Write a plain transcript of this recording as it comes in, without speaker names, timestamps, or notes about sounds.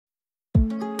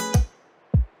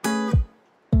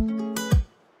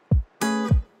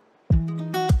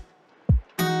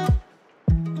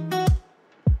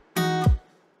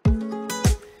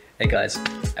Hey guys,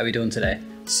 how are we doing today?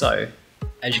 So,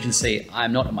 as you can see, I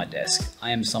am not at my desk. I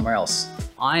am somewhere else.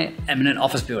 I am in an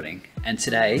office building, and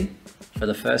today, for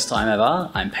the first time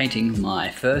ever, I'm painting my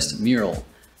first mural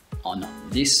on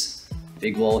this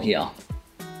big wall here.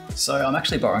 So I'm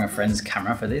actually borrowing a friend's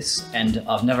camera for this, and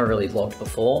I've never really vlogged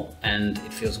before, and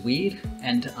it feels weird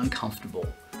and uncomfortable.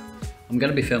 I'm going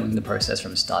to be filming the process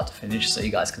from start to finish so you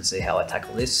guys can see how I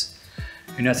tackle this.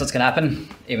 Who knows what's going to happen?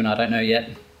 Even I don't know yet.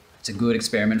 It's a good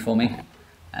experiment for me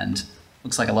and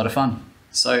looks like a lot of fun.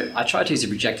 So I tried to use a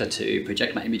projector to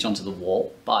project my image onto the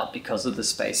wall, but because of the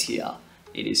space here,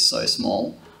 it is so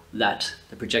small that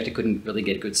the projector couldn't really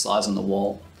get a good size on the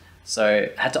wall. So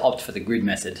I had to opt for the grid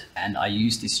method, and I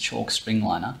used this chalk string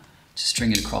liner to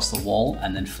string it across the wall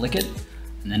and then flick it,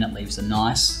 and then it leaves a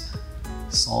nice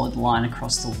solid line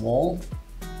across the wall.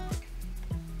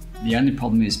 The only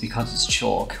problem is because it's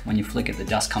chalk, when you flick it the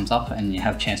dust comes up and you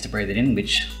have a chance to breathe it in,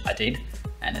 which I did,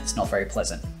 and it's not very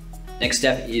pleasant. Next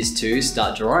step is to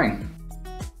start drawing.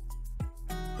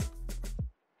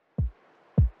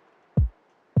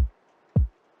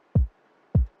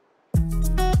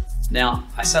 Now,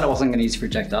 I said I wasn't going to use a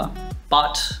projector,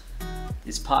 but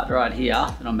this part right here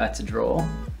that I'm about to draw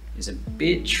is a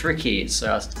bit tricky,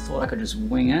 so I thought I could just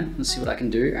wing it and see what I can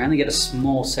do. I only get a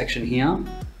small section here,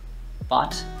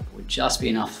 but it would just be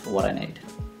enough for what I need.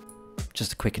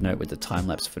 Just a quick note with the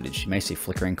time-lapse footage. You may see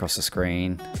flickering across the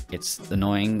screen. It's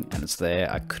annoying and it's there.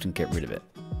 I couldn't get rid of it.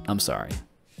 I'm sorry.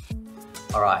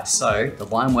 All right, so the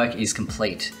line work is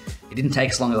complete. It didn't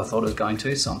take as long as I thought it was going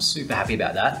to, so I'm super happy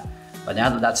about that. But now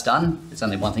that that's done, there's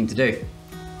only one thing to do.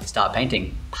 Start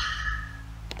painting.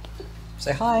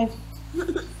 Say hi.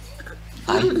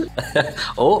 Hi.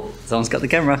 Oh, someone's got the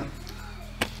camera.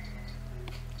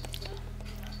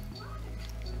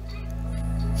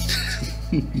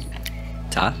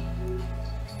 Ta.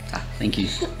 Ah, thank you.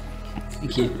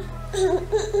 Thank you.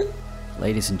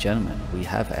 Ladies and gentlemen, we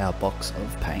have our box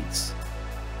of paints.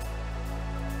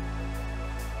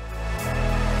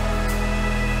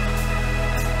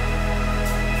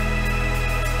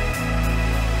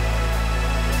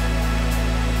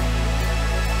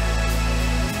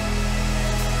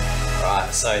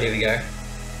 Alright, so here we go.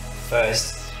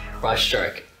 First brush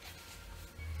stroke.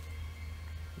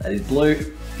 That is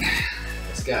blue.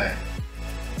 Let's go.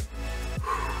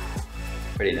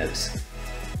 Pretty nervous.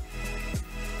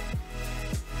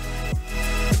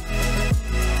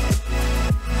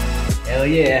 Hell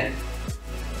yeah.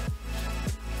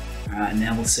 Alright,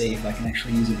 now we'll see if I can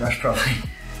actually use a brush properly.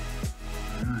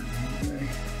 Alright, here we go.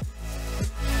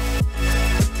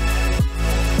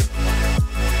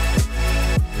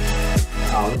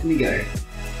 Oh, look at me go.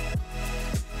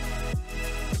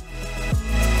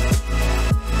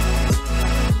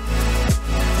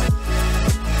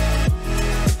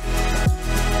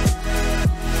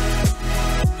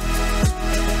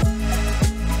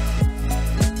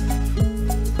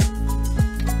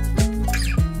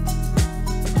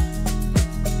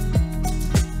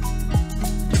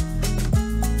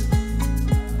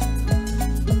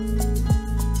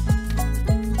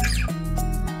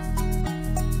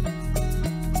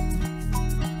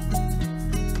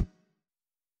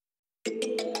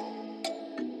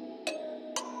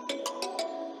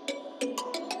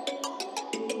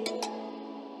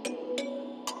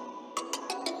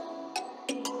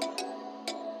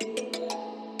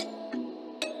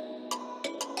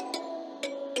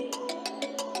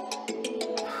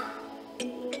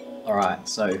 Alright,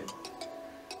 so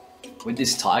with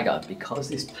this tiger, because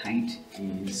this paint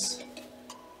is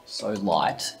so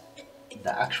light,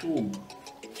 the actual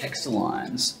texture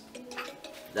lines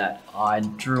that I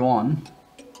drew on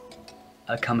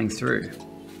are coming through.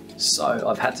 So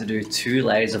I've had to do 2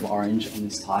 layers of orange on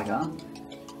this tiger,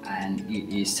 and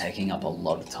it is taking up a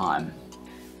lot of time.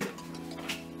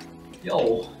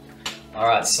 Yo!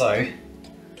 Alright, so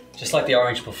just like the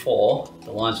orange before,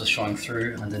 the lines were showing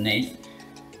through underneath.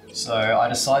 So I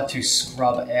decided to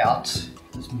scrub out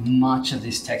as much of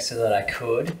this texture that I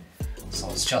could, so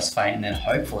it's just faint, and then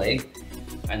hopefully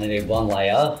I only need 1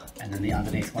 layer and then the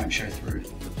underneath won't show through.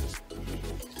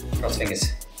 Cross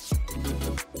fingers.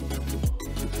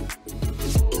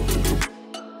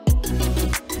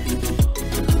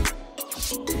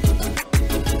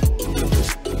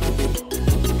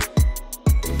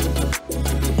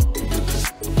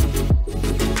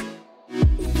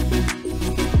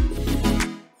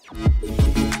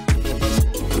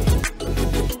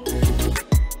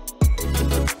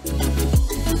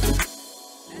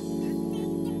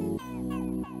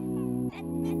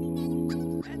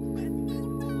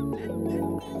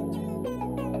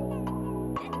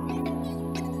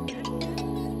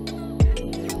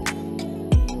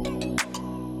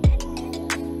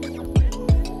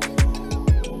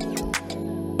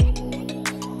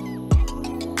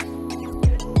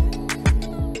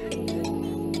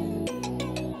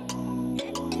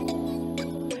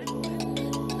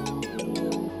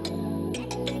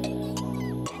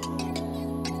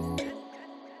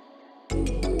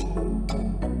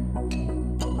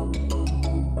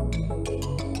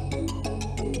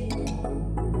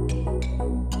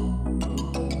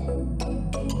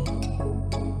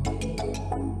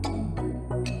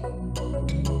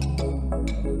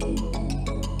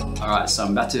 All right, so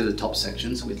I'm about to do the top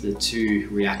sections with the 2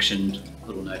 reaction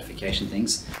little notification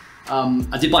things.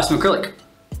 I did buy some acrylic,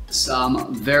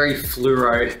 some very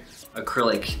fluoro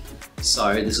acrylic.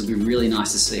 So this will be really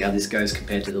nice to see how this goes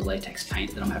compared to the latex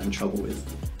paint that I'm having trouble with.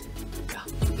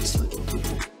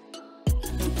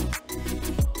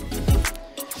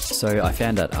 So I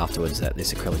found out afterwards that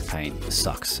this acrylic paint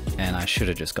sucks and I should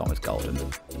have just gone with golden.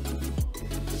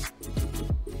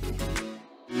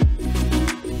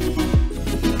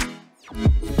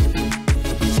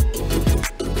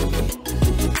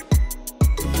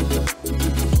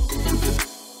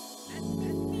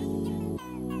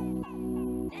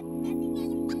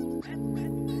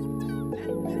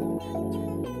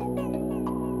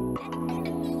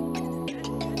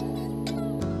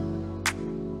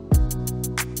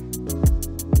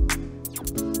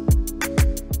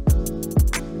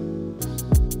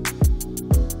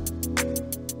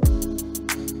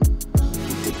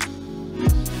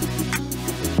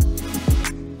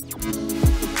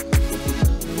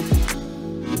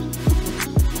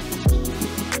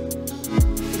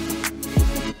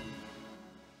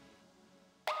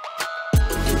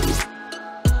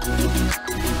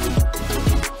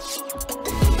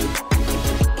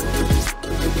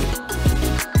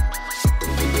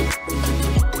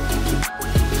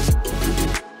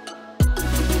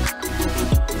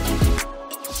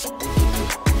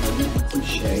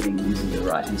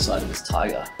 Right inside of this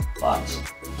tiger, but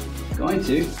I'm going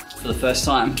to, for the first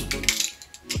time,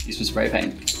 use some spray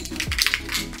paint.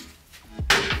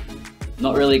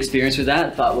 Not really experienced with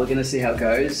that, but we're gonna see how it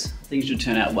goes. Things should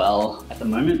turn out well at the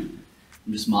moment.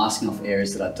 I'm just masking off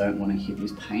areas that I don't want to hit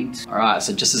with paint. All right,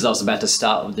 so just as I was about to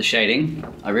start with the shading,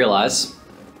 I realized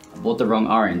I bought the wrong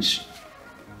orange.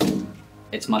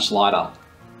 It's much lighter,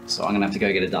 so I'm gonna have to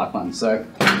go get a dark one. So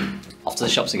off to the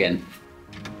shops again.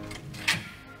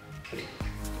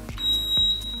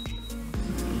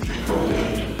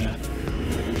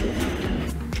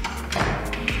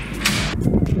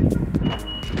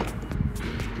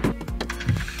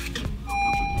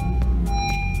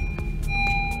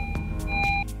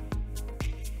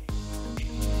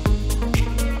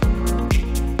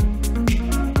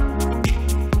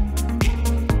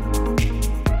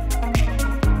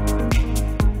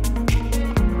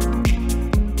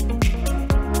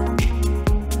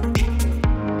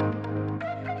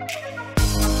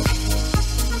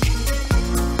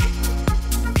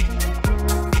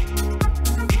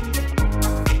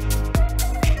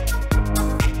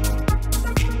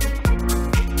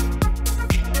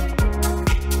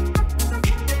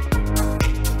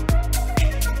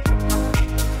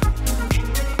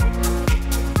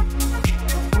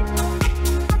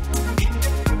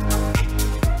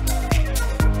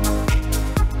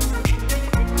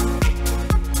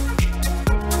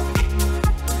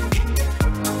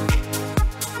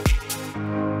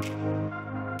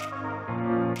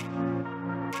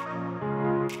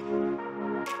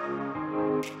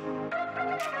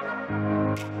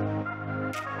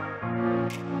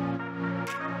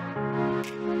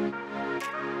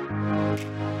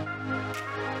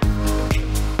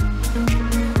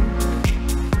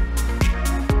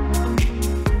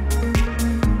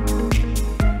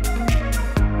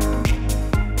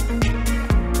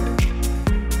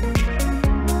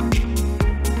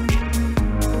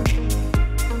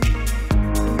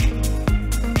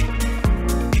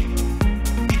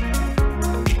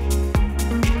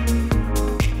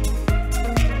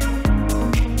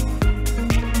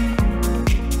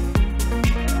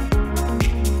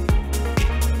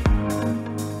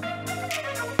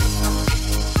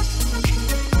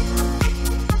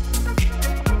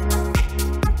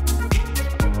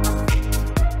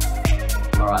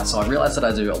 So I realized that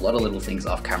I do a lot of little things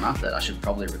off camera that I should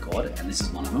probably record, and this is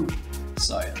one of them.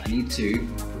 So I need to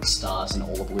put stars in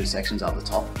all the blue sections up the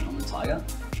top and on the tiger.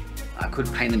 I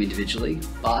could paint them individually,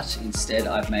 but instead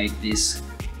I've made this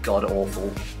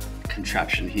god-awful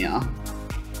contraption here.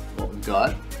 What we've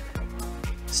got,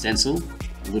 stencil,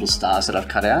 little stars that I've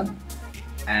cut out,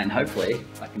 and hopefully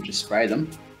I can just spray them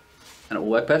and it will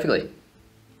work perfectly.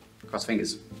 Cross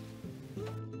fingers.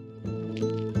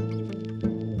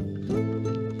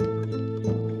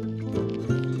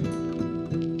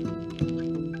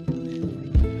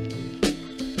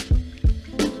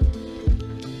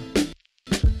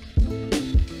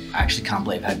 I actually can't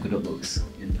believe how good it looks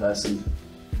in person.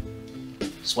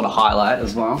 Just want to highlight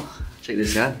as well. Check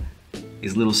this out.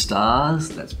 These little stars,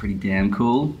 that's pretty damn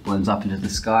cool. Blends up into the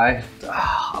sky.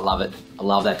 I love it. I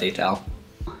love that detail.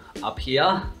 Up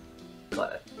here,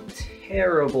 got a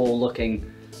terrible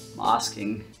looking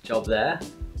masking job there.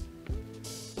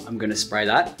 I'm gonna spray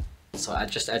that. So it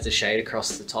just adds a shade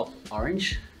across the top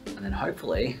orange. And then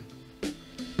hopefully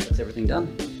That's everything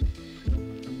done.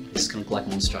 This is gonna look like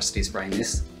monstrosity spraying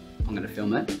this. I'm gonna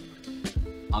film it.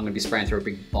 I'm gonna be spraying through a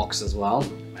big box as well,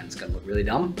 and it's gonna look really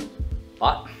dumb,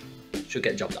 but should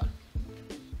get the job done.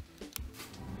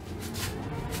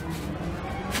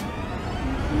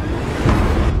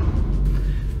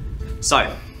 So,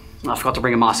 I forgot to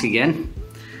bring a mask again.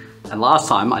 And last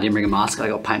time I didn't bring a mask, I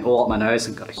got paint all up my nose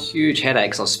and got a huge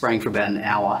headache because I was spraying for about an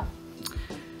hour.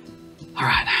 All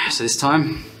right, so this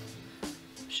time,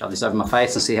 shove this over my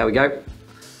face and see how we go.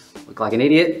 Look like an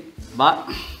idiot,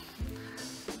 but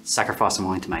sacrifice I'm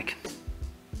willing to make.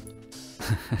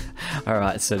 All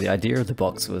right, so the idea of the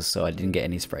box was so I didn't get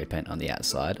any spray paint on the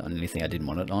outside on anything I didn't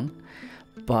want it on.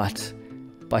 But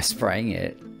by spraying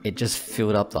it, it just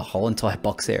filled up the whole entire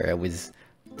box area with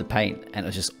the paint, and it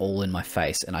was just all in my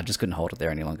face, and I just couldn't hold it there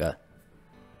any longer.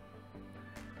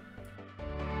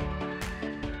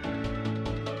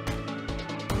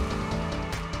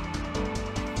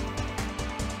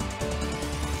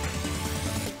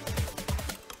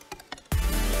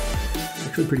 It's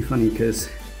actually pretty funny because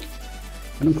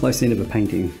when I'm close to the end of a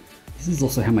painting, this is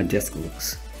also how my desk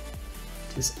looks.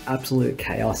 Just absolute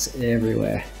chaos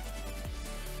everywhere.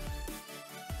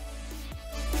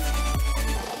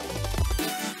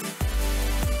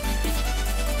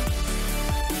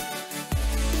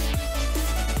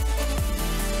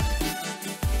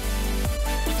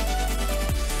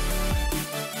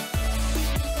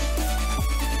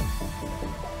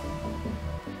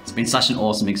 It's been such an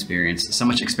awesome experience. So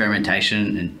much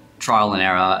experimentation and trial and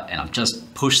error, and I've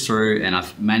just pushed through and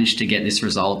I've managed to get this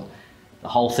result. The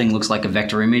whole thing looks like a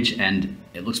vector image and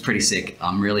it looks pretty sick.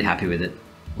 I'm really happy with it.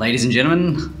 Ladies and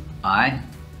gentlemen, I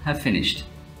have finished.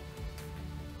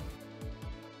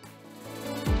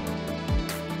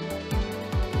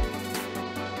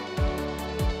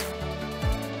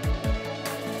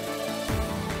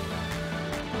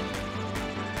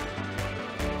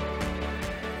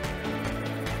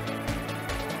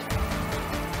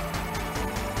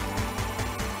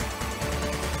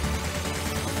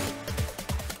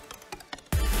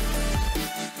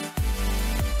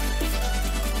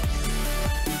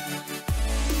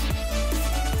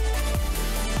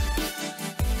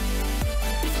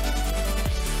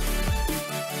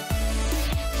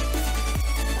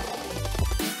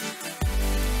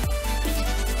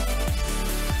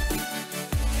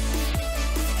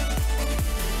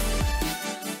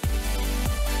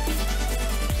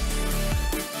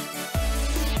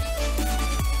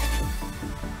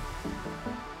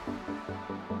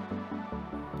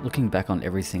 Looking back on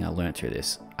everything I learned through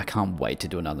this, I can't wait to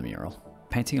do another mural.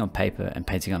 Painting on paper and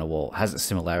painting on a wall has its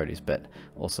similarities, but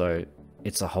also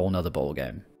it's a whole nother ball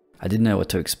game. I didn't know what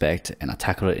to expect and I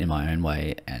tackled it in my own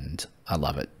way and I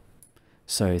love it.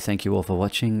 So thank you all for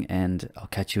watching and I'll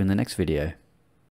catch you in the next video.